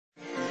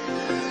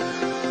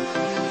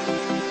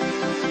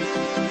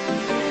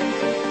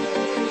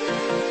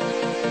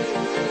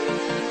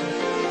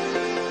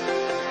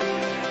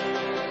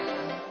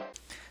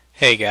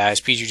Hey guys,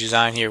 PG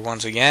Design here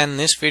once again. In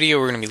this video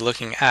we're going to be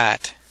looking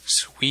at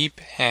sweep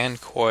and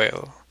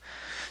coil.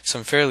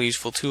 Some fairly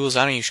useful tools.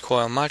 I don't use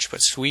coil much,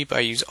 but sweep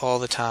I use all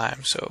the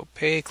time, so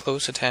pay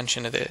close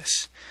attention to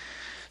this.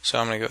 So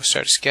I'm going to go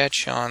start a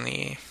sketch on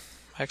the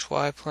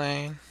XY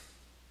plane.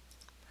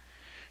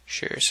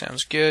 Sure,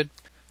 sounds good.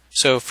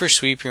 So for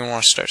sweep you're going to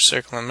want to start a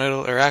circle in the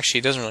middle, or actually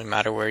it doesn't really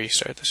matter where you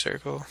start the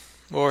circle,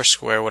 or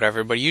square,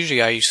 whatever, but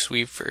usually I use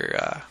sweep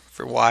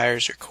for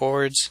wires or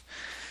cords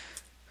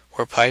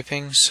or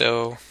piping.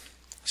 So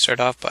start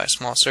off by a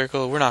small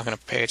circle. We're not going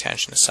to pay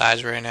attention to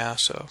size right now,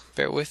 so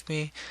bear with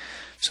me.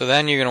 So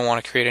then you're going to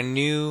want to create a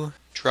new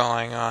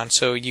drawing on.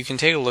 So you can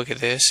take a look at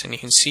this and you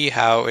can see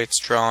how it's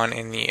drawn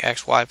in the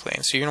XY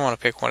plane. So you're going to want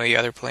to pick one of the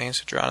other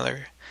planes to draw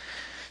another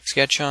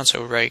sketch on.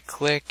 So right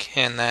click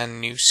and then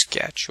new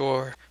sketch,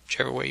 or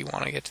whichever way you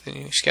want to get to the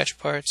new sketch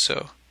part.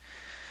 So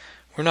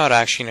we're not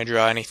actually going to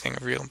draw anything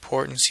of real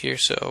importance here,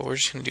 so we're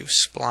just going to do a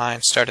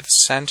spline. Start at the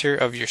center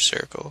of your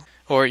circle.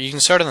 Or you can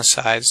start on the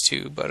sides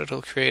too, but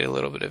it'll create a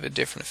little bit of a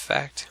different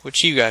effect,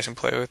 which you guys can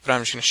play with, but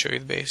I'm just going to show you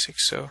the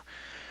basics. So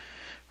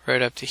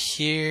right up to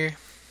here,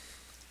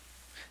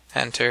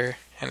 enter,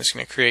 and it's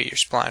going to create your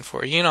spline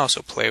for you. You can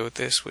also play with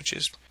this, which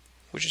is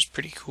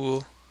pretty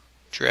cool.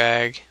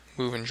 Drag,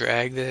 move and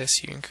drag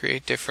this. You can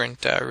create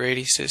different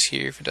radiuses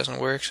here if it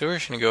doesn't work. So we're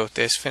just going to go with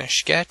this, finish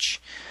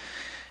sketch.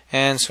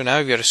 And so now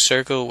we've got a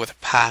circle with a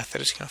path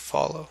that it's going to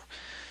follow.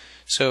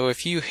 So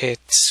if you hit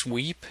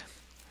sweep,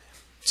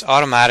 it's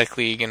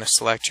automatically going to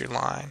select your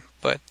line,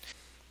 but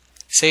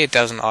say it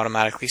doesn't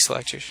automatically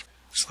select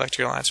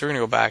your line. So we're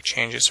going to go back,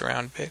 change this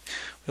around a bit.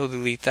 We'll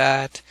delete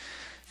that.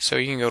 So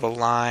you can go to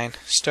line,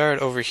 start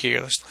over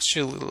here. Let's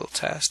do a little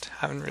test.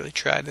 Haven't really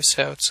tried this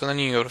out. So then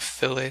you can go to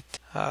fillet,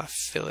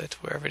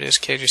 wherever it is.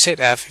 Okay, just hit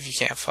F if you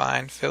can't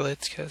find fillet,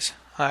 because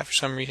I for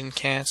some reason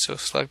can't. So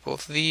select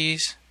both of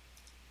these.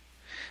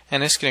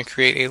 And it's going to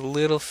create a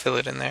little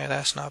fillet in there.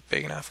 That's not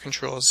big enough.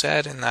 Control Z,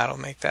 and that'll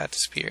make that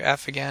disappear.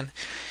 F again.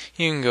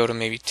 You can go to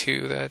maybe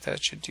 2.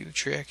 That should do the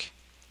trick.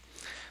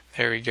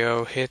 There we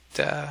go. Hit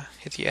the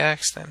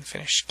X, then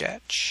finish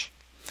sketch.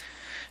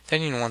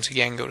 Then you can once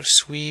again go to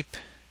sweep.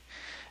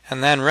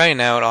 And then right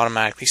now it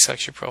automatically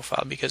selects your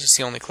profile because it's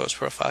the only closed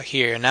profile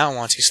here. Now it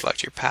wants you to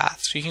select your path.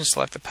 So you can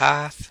select the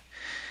path,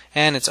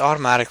 and it's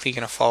automatically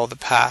going to follow the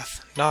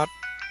path. Not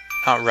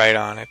right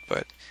on it,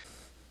 but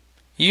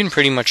you can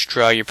pretty much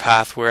draw your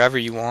path wherever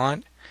you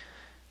want,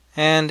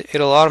 and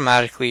it'll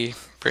automatically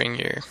bring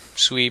your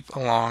sweep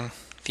along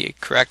the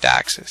correct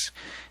axis.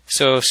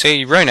 So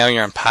say right now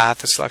you're on path,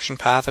 the selection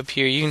path up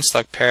here, you can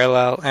select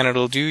parallel, and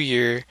it'll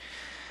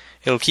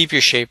keep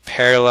your shape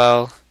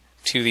parallel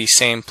to the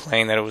same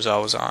plane that it was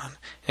always on.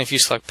 And if you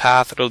select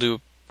path, it'll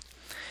do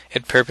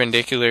it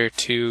perpendicular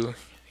to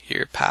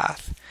your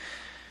path.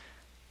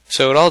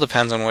 So it all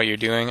depends on what you're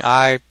doing.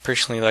 I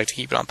personally like to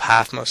keep it on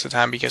path most of the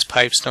time because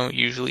pipes don't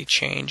usually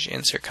change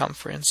in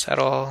circumference at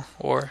all,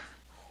 or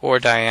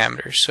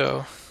diameter.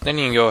 So then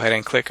you can go ahead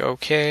and click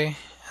OK,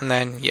 and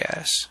then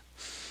yes.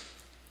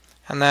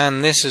 And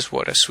then this is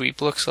what a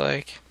sweep looks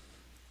like.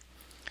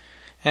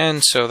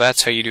 And so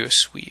that's how you do a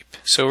sweep.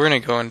 So we're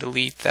going to go and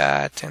delete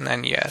that, and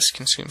then yes,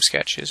 consume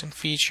sketches and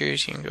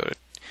features. You can go to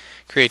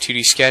create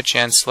 2D sketch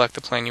and select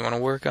the plane you want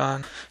to work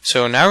on.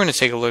 So now we're going to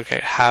take a look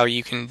at how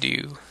you can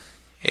do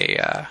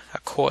a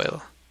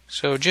coil.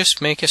 So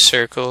just make a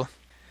circle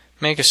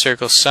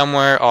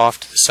somewhere off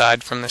to the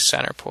side from the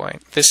center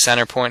point. This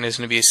center point is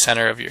going to be the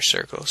center of your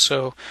circle.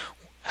 So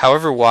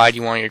however wide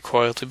you want your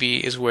coil to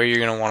be is where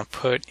you're going to want to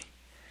put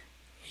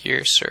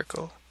your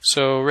circle.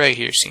 So right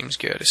here seems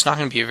good. It's not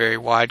going to be a very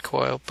wide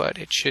coil, but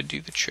it should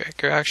do the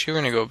trick. Or actually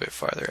we're going to go a bit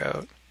farther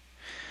out.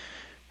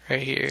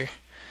 Right here.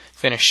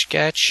 Finish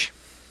sketch.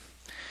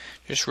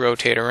 Just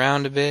rotate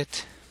around a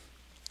bit.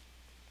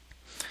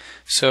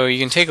 So you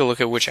can take a look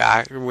at which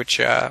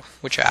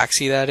axis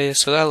that is.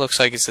 So that looks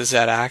like it's the Z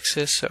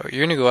axis. So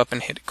you're going to go up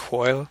and hit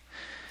coil.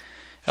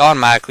 It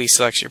automatically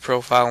selects your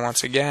profile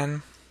once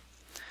again.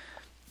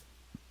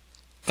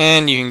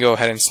 And you can go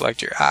ahead and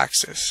select your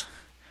axis.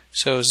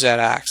 So Z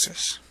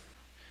axis.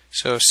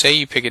 So say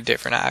you pick a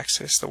different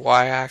axis, the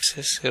Y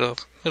axis,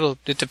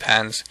 it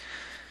depends.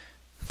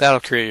 That'll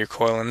create your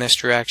coil in this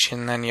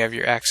direction. Then you have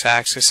your X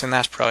axis, and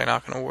that's probably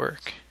not going to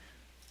work.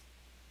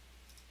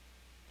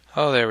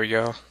 Oh, there we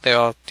go.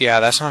 Yeah,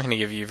 that's not going to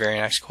give you a very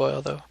nice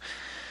coil though.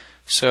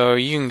 So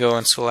you can go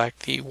and select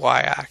the Y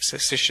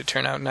axis. This should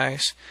turn out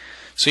nice.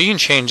 So you can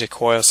change the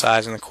coil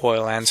size and the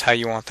coil ends, how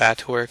you want that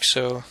to work.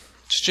 So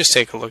let's just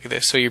take a look at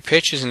this. So your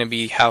pitch is going to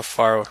be how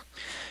far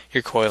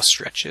your coil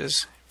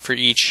stretches for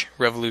each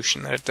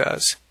revolution that it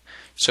does.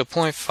 So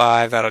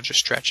 0.5, that'll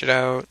just stretch it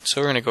out.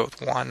 So we're going to go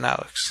with 1.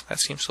 That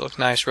seems to look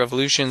nice.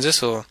 Revolutions,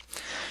 this will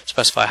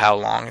specify how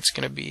long it's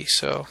going to be.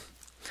 So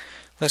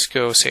let's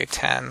go say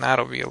 10.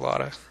 That'll be a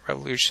lot of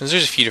revolutions.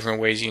 There's a few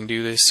different ways you can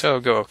do this. So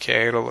go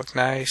OK. It'll look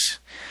nice.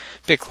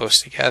 A bit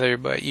close together,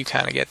 but you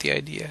kind of get the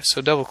idea.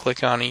 So double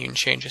click on it. You can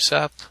change this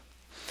up.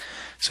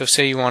 So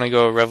say you want to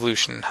go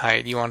revolution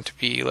height. You want it to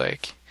be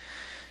like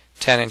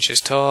 10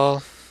 inches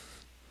tall.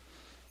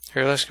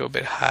 Here, let's go a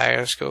bit higher.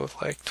 Let's go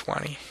with like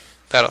 20.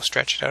 That'll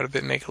stretch it out a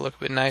bit, make it look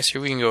a bit nicer.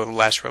 We can go with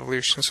less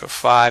revolution, so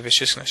 5. It's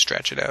just going to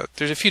stretch it out.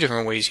 There's a few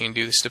different ways you can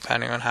do this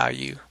depending on how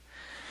you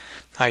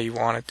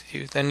want it to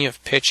do. Then you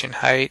have pitch and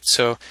height.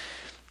 So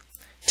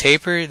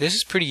taper, this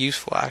is pretty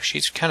useful actually.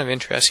 It's kind of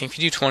interesting. If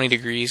you do 20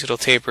 degrees, it'll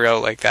taper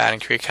out like that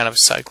and create kind of a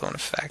cyclone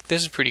effect.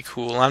 This is pretty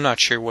cool. I'm not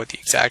sure what the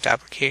exact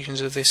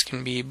applications of this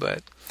can be,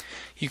 but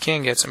you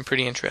can get some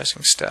pretty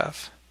interesting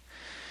stuff.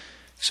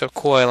 So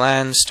coil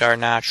ends, start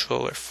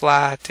natural or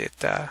flat.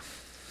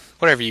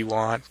 Whatever you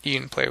want, you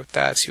can play with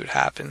that, see what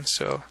happens.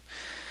 So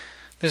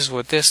this is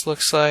what this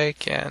looks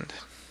like, and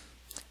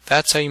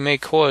that's how you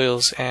make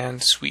coils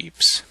and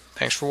sweeps.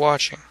 Thanks for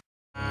watching.